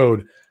meets the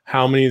road,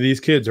 how many of these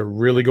kids are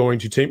really going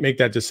to make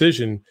that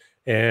decision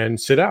and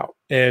sit out?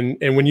 And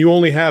when you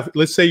only have,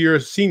 let's say you're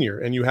a senior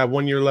and you have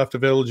 1 year left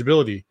of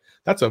eligibility,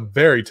 that's a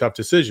very tough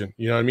decision.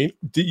 You know what I mean?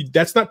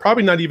 That's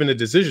probably not even a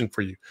decision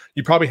for you.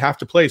 You probably have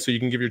to play so you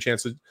can give your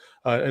chance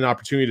an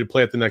opportunity to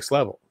play at the next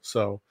level.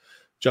 So,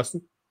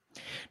 Justin?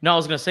 No, I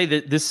was going to say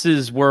that this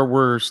is where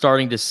we're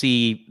starting to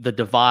see the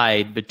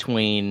divide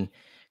between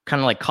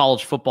kind of like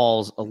college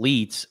football's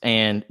elites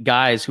and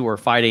guys who are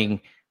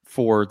fighting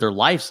for their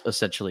lives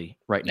essentially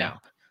right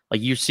now.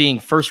 Like, you're seeing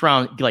first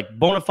round, like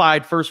bona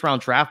fide first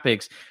round draft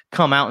picks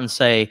come out and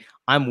say,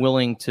 I'm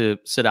willing to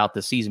sit out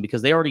this season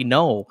because they already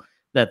know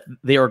that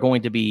they are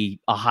going to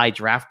be a high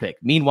draft pick.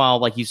 Meanwhile,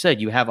 like you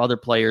said, you have other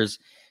players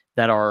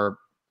that are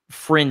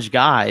fringe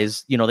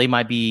guys. They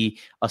might be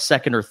a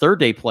second or third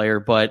day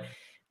player, but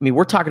I mean,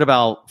 we're talking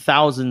about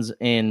thousands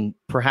and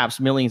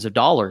perhaps millions of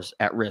dollars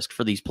at risk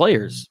for these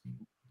players,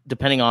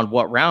 depending on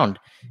what round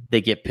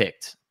they get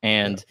picked.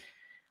 And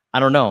I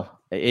don't know.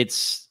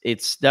 It's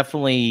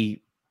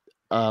definitely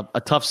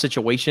a tough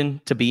situation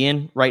to be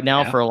in right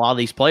now for a lot of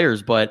these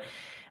players. But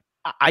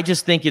I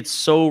just think it's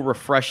so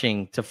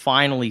refreshing to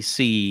finally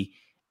see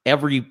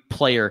every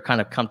player kind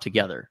of come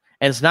together.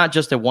 And it's not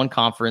just at one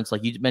conference.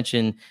 Like you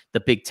mentioned, the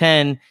Big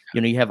Ten,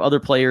 you have other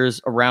players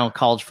around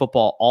college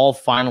football all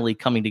finally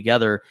coming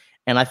together.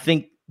 And I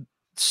think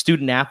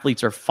student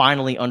athletes are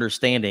finally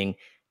understanding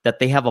that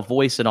they have a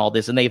voice in all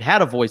this, and they've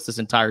had a voice this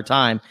entire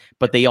time,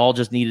 but they all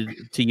just needed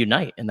to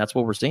unite. And that's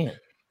what we're seeing.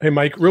 Hey,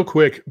 Mike, real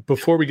quick,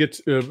 before we get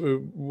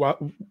while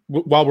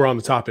we're on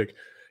the topic,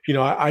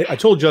 I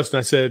told Justin,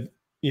 I said,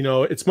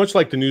 it's much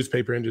like the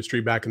newspaper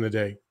industry back in the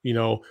day.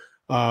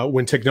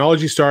 When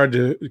technology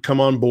started to come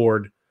on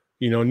board,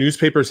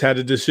 newspapers had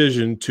a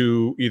decision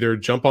to either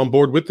jump on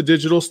board with the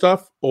digital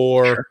stuff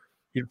or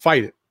you'd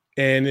fight it.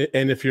 And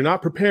if you're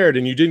not prepared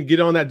and you didn't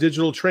get on that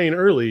digital train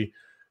early,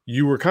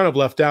 you were kind of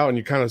left out, and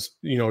you kind of,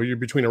 you're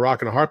between a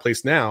rock and a hard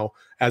place now,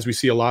 as we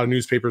see a lot of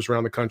newspapers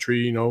around the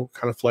country,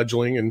 kind of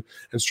fledgling and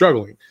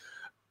struggling.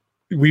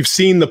 We've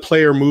seen the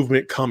player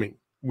movement coming.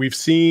 We've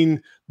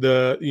seen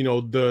the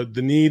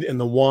need and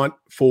the want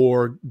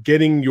for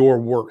getting your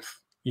worth.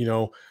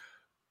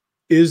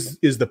 Is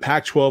the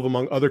Pac-12,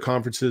 among other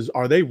conferences,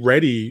 are they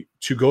ready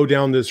to go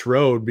down this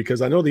road?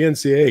 Because I know the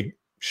NCAA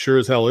sure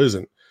as hell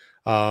isn't.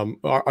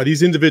 Are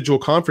these individual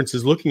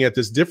conferences looking at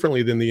this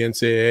differently than the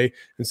NCAA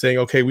and saying,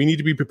 okay, we need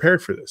to be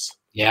prepared for this?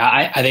 Yeah,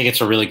 I think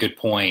it's a really good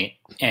point.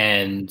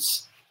 And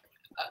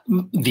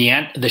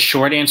the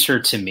short answer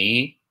to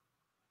me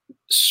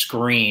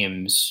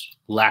screams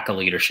lack of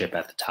leadership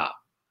at the top.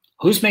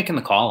 Who's making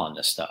the call on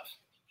this stuff?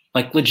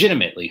 Like,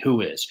 legitimately,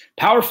 who is?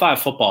 Power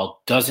 5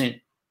 football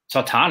it's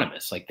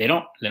autonomous. Like, they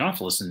don't have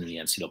to listen to the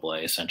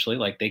NCAA, essentially.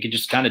 Like, they could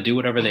just kind of do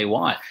whatever they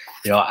want.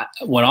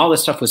 When all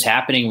this stuff was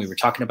happening, we were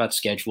talking about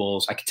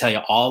schedules. I can tell you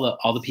all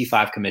the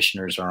P5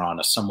 commissioners are on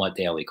a somewhat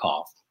daily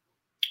call.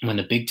 When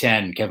the Big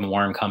Ten, Kevin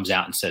Warren comes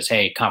out and says,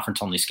 hey,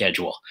 conference only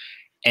schedule.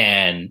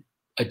 And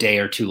a day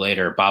or two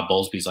later, Bob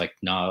Bowlesby's like,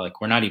 no,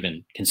 like, we're not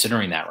even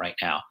considering that right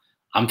now.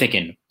 I'm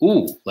thinking,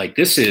 ooh, like,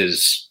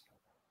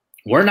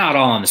 we're not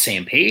all on the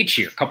same page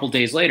here. A couple of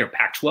days later,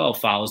 Pac-12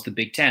 follows the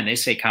Big Ten. They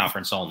say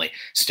conference only.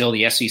 Still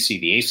the SEC,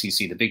 the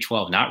ACC, the Big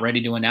 12, not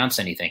ready to announce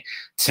anything.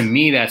 To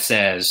me, that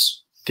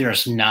says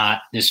there's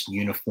not this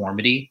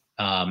uniformity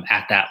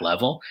at that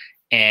level.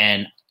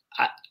 And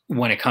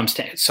when it comes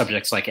to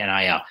subjects like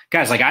NIL,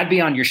 guys, like, I'd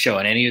be on your show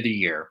at any other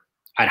year.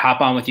 I'd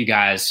hop on with you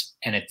guys.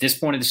 And at this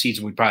point of the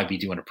season, we'd probably be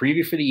doing a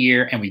preview for the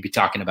year, and we'd be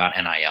talking about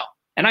NIL.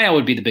 NIL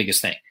would be the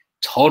biggest thing.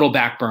 Total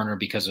back burner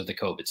because of the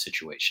COVID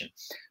situation.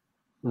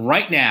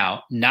 Right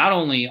now, not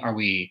only are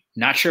we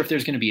not sure if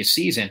there's going to be a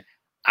season,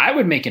 I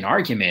would make an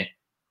argument,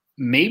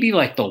 maybe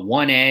like the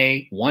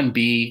 1A,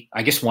 1B,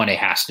 I guess 1A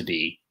has to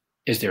be,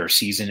 is there a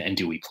season and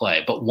do we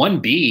play? But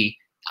 1B,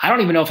 I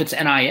don't even know if it's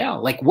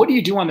NIL. Like, what do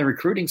you do on the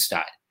recruiting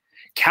side?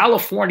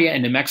 California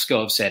and New Mexico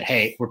have said,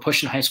 hey, we're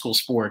pushing high school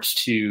sports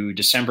to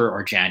December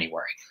or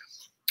January.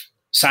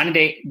 Sign a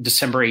date,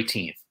 December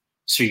 18th.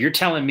 So you're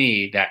telling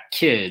me that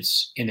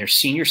kids in their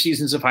senior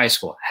seasons of high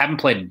school, haven't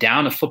played a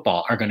down of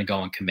football, are going to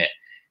go and commit.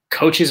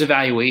 Coach's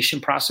evaluation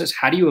process,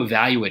 how do you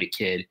evaluate a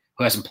kid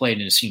who hasn't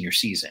played in a senior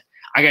season?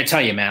 I got to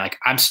tell you, man, like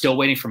I'm still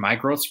waiting for my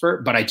growth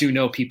spurt, but I do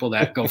know people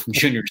that go from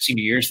junior to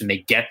senior years and they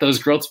get those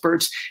growth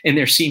spurts in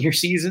their senior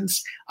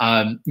seasons.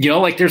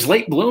 Like there's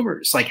late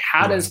bloomers. Like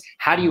how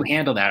do you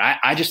handle that?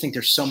 I just think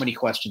there's so many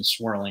questions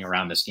swirling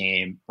around this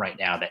game right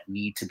now that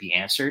need to be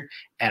answered.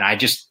 And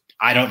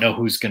I don't know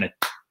who's going to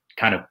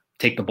kind of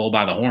take the bull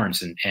by the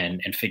horns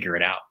and figure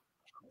it out.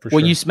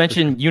 Well, you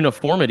mentioned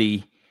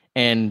uniformity,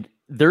 and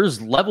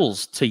there's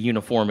levels to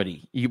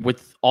uniformity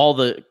with all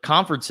the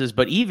conferences,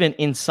 but even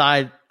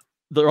inside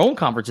their own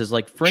conferences,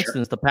 like for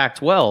instance, the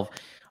Pac-12,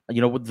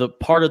 with the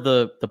part of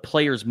the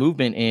players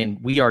movement in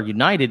We Are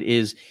United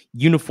is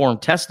uniform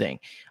testing.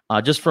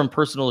 Just from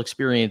personal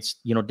experience,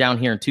 down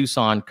here in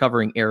Tucson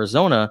covering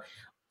Arizona,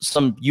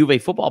 some U of A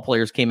football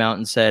players came out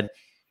and said,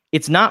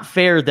 it's not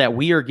fair that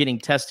we are getting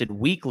tested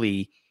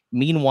weekly.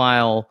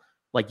 Meanwhile,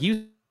 like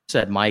you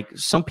said, Mike,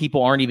 some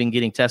people aren't even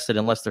getting tested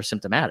unless they're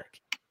symptomatic.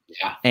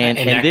 Yeah.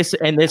 And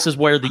this is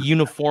where the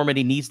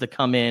uniformity needs to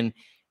come in.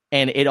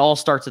 And it all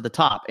starts at the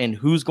top, and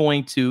who's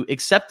going to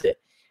accept it?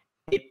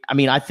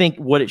 I think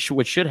what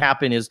should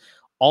happen is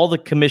all the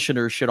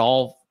commissioners should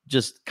all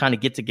just kind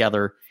of get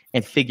together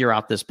and figure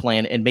out this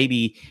plan and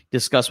maybe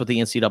discuss with the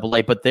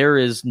NCAA. But there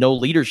is no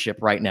leadership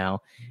right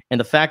now. And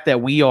the fact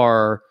that we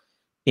are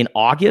in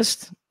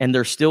August and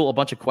there's still a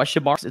bunch of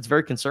question marks, it's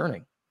very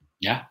concerning.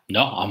 Yeah,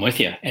 no, I'm with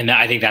you. And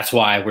I think that's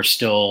why we're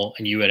still,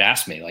 and you had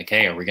asked me like,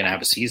 hey, are we going to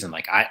have a season?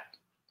 Like, I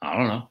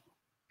don't know.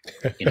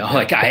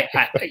 Like I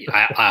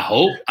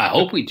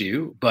hope we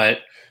do, but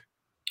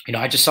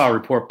I just saw a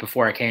report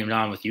before I came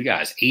on with you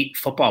guys. 8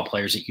 football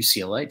players at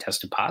UCLA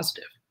tested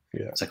positive.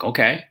 Yeah. It's like,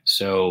 okay,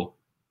 so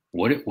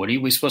what are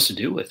we supposed to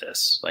do with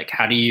this? Like,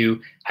 how do you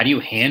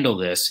handle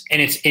this?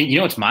 And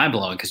it's mind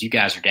blowing because you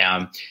guys are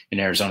down in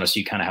Arizona,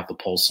 so you kind of have the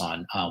pulse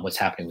on what's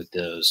happening with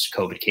those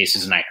COVID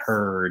cases. And I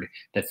heard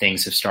that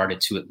things have started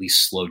to at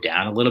least slow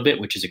down a little bit,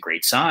 which is a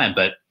great sign.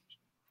 But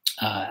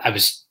I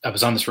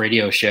was on this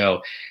radio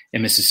show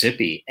in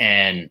Mississippi,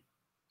 and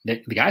the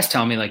guys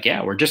telling me like,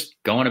 yeah, we're just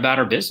going about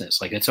our business.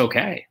 Like, it's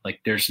okay. Like,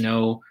 there's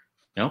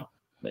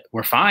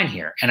we're fine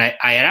here. And I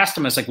had asked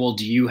him, I was like, well,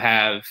 do you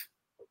have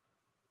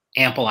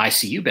ample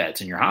ICU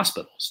beds in your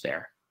hospitals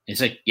there? And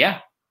he's like, yeah.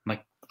 I'm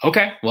like,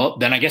 okay, well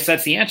then I guess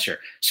that's the answer.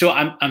 So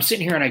I'm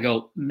sitting here and I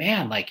go,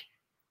 man, like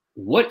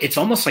it's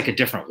almost like a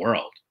different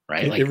world,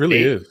 right? It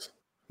really is.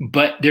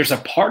 But there's a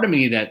part of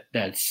me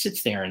that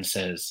sits there and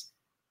says,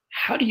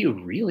 how do you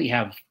really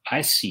have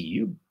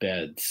ICU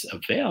beds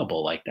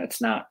available? Like,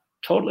 that's not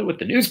totally what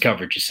the news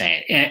coverage is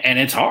saying. And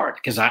it's hard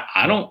because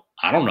I don't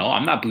know.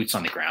 I'm not boots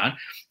on the ground.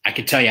 I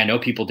can tell you, I know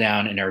people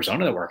down in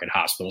Arizona that work at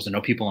hospitals. I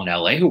know people in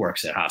LA who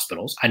works at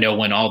hospitals. I know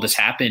when all this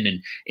happened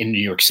in New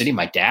York City,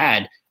 my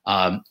dad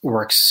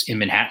works in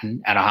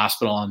Manhattan at a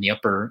hospital on the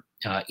Upper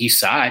East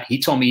Side.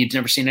 He told me he'd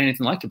never seen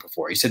anything like it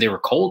before. He said they were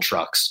cold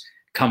trucks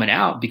coming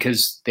out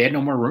because they had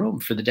no more room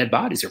for the dead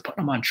bodies. They're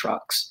putting them on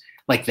trucks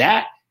like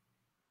that.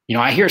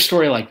 I hear a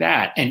story like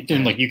that,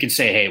 and like you can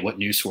say, "Hey, what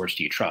news source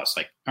do you trust?"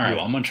 Like, all right,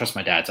 well, I'm going to trust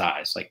my dad's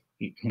eyes. Like,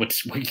 what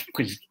you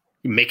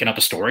making up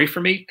a story for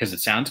me because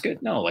it sounds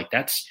good? No, like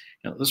that's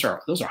those are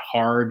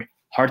hard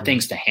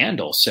things to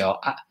handle. So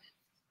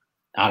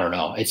I don't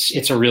know.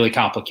 It's a really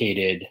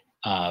complicated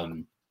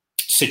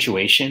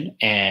situation,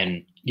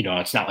 and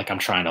it's not like I'm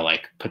trying to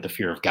like put the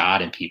fear of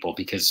God in people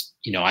because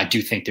I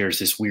do think there's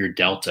this weird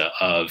delta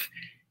of,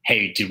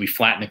 hey, did we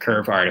flatten the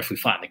curve? All right, if we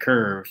flatten the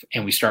curve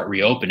and we start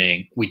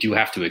reopening, we do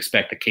have to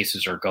expect the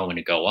cases are going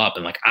to go up.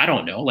 And like, I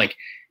don't know, like,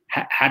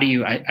 how do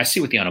you, I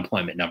see what the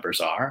unemployment numbers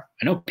are.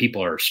 I know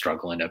people are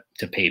struggling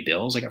to pay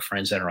bills. I got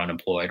friends that are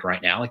unemployed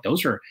right now. Like,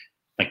 those are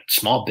like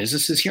small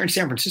businesses here in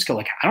San Francisco.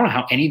 Like, I don't know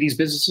how any of these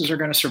businesses are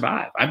going to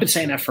survive. I've been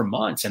saying that for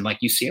months, and like,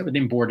 you see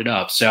everything boarded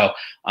up. So,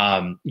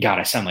 God,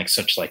 I sound like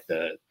such like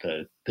the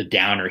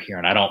downer here,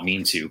 and I don't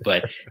mean to,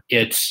 but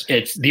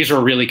these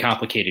are really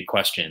complicated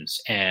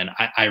questions. And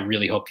I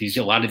really hope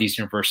a lot of these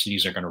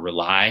universities are going to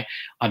rely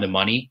on the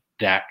money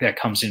that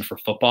comes in for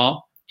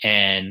football.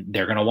 And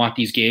they're going to want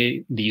these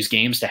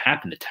games to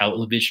happen. The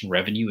television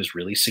revenue is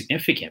really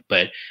significant.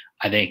 But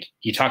I think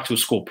you talk to a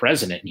school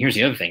president, and here's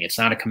the other thing. It's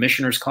not a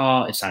commissioner's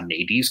call. It's not an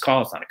AD's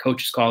call. It's not a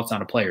coach's call. It's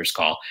not a player's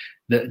call.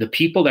 The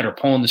people that are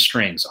pulling the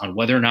strings on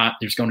whether or not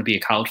there's going to be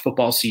a college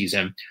football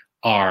season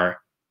are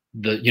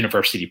the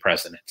university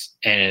presidents.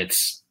 And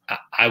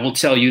I will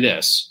tell you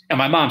this, and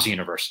my mom's a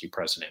university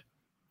president,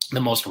 the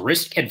most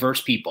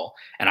risk-adverse people,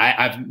 and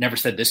I've never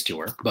said this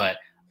to her, but,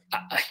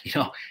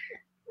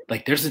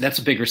 like that's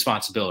a big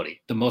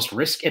responsibility. The most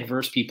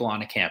risk-adverse people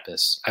on a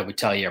campus, I would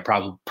tell you,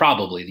 are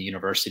probably the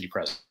university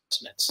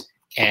presidents.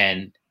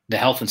 And the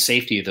health and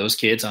safety of those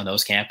kids on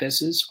those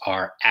campuses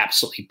are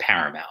absolutely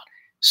paramount.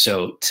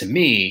 So to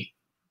me,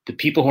 the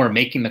people who are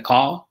making the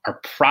call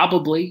are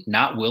probably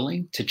not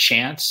willing to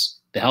chance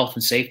the health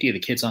and safety of the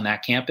kids on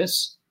that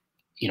campus.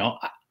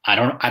 I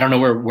don't know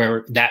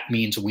where that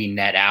means we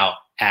net out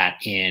at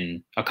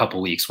in a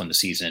couple weeks when the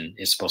season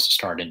is supposed to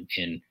start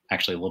in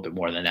actually a little bit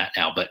more than that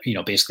now, but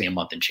basically a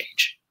month and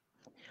change.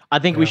 I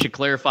think we should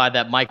clarify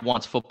that Mike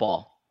wants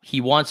football. He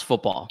wants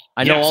football.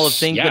 I know all the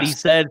things that he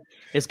said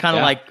is kind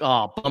of like,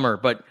 oh, bummer,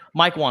 but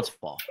Mike wants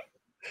football.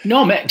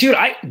 No, man, dude,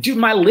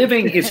 my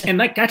living is, and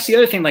like, that's the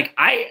other thing. Like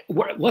I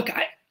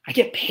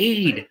get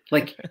paid.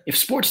 Like if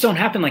sports don't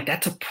happen, like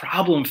that's a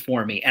problem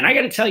for me. And I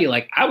got to tell you,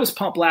 like I was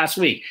pumped last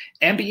week,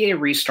 NBA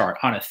restart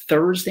on a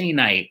Thursday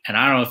night. And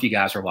I don't know if you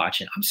guys are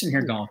watching. I'm sitting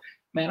here going,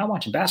 man, I'm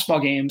watching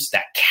basketball games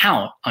that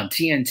count on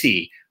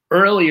TNT.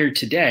 Earlier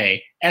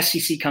today,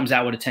 SEC comes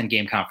out with a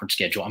 10-game conference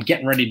schedule. I'm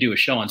getting ready to do a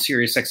show on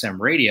SiriusXM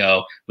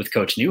Radio with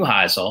Coach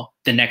Neuheisel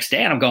the next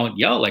day, and I'm going,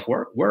 yo, like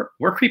we're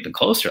creeping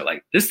closer.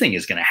 Like this thing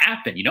is going to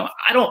happen.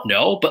 I don't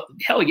know, but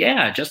hell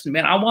yeah, Justin,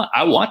 man, I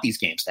want these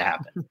games to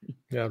happen.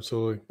 Yeah,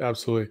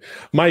 absolutely.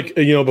 Mike,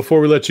 before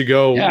we let you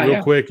go,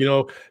 real quick,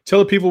 tell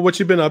the people what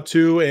you've been up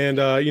to, and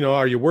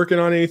are you working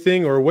on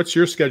anything, or what's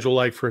your schedule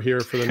like for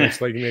the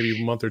next like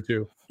maybe a month or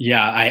two?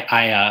 Yeah,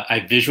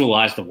 I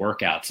visualize the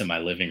workouts in my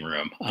living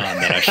room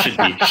that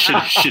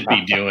I should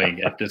be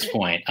doing at this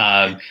point.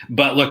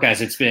 But look,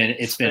 guys, it's been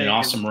an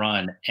awesome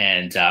run,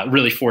 and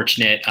really fortunate.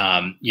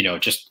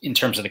 Just in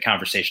terms of the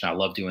conversation, I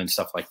love doing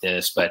stuff like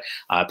this. But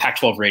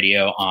Pac-12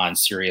 Radio on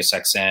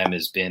SiriusXM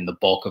has been the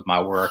bulk of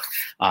my work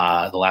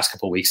the last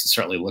couple of weeks. It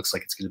certainly looks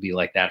like it's going to be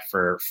like that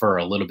for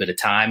a little bit of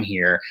time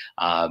here.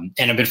 And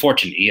I've been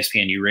fortunate.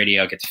 ESPNU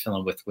Radio, I get to fill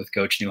in with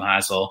Coach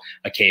Neuheisel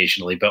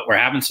occasionally, but we're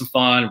having some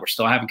fun. We're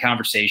still having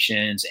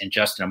conversations. And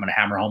Justin, I'm going to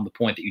hammer home the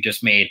point that you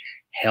just made.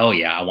 Hell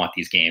yeah, I want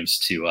these games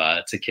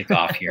to kick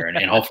off here,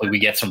 and hopefully we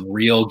get some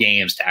real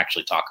games to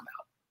actually talk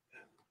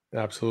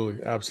about.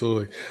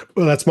 Absolutely.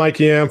 Well, that's Mike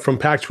Yam from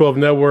Pac-12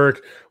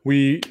 Network.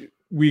 We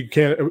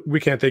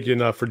can't thank you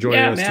enough for joining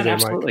us today,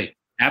 Mike.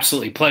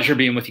 Absolutely. Pleasure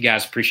being with you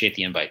guys. Appreciate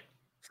the invite.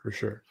 For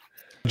sure.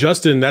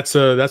 Justin, that's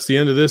the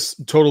end of this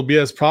Total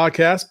BS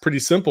podcast. Pretty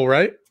simple,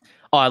 right?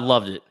 Oh, I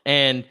loved it.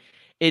 And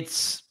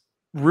it's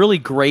really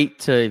great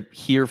to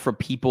hear from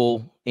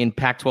people in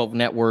Pac-12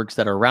 networks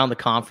that are around the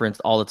conference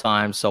all the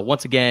time. So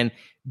once again,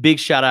 big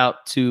shout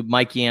out to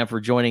Mike Yam for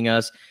joining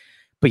us.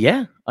 But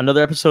yeah,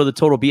 another episode of the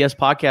Total BS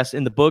podcast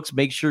in the books.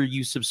 Make sure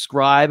you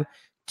subscribe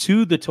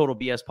to the Total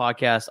BS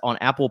podcast on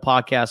Apple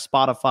Podcasts,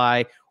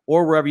 Spotify,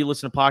 or wherever you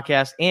listen to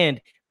podcasts. And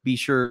be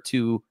sure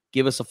to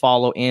give us a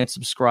follow and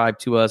subscribe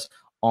to us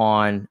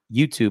on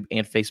YouTube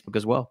and Facebook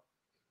as well.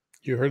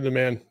 You heard the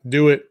man.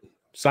 Do it.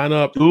 Sign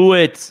up. Do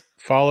it.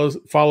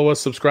 Follow us,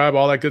 subscribe,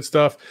 all that good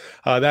stuff.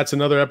 That's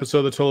another episode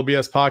of the Total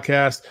BS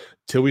podcast.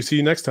 Till we see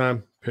you next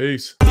time.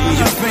 Peace.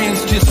 Your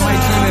fans just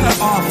might turn into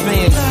our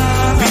fans.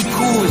 Be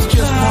cool, it's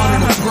just part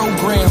of the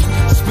program.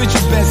 Spit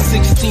your best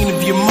 16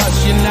 if you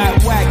must. You're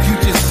not whack, you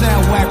just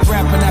sound whack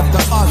rapping after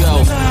us. Yo,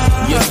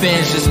 your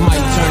fans just might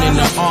turn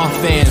into our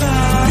fans.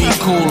 Be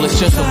cool, it's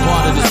just a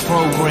part of this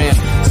program.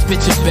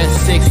 Spit your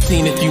best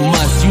 16 if you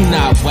must. You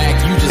not whack,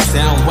 you just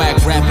sound whack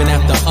rapping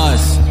after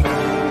us.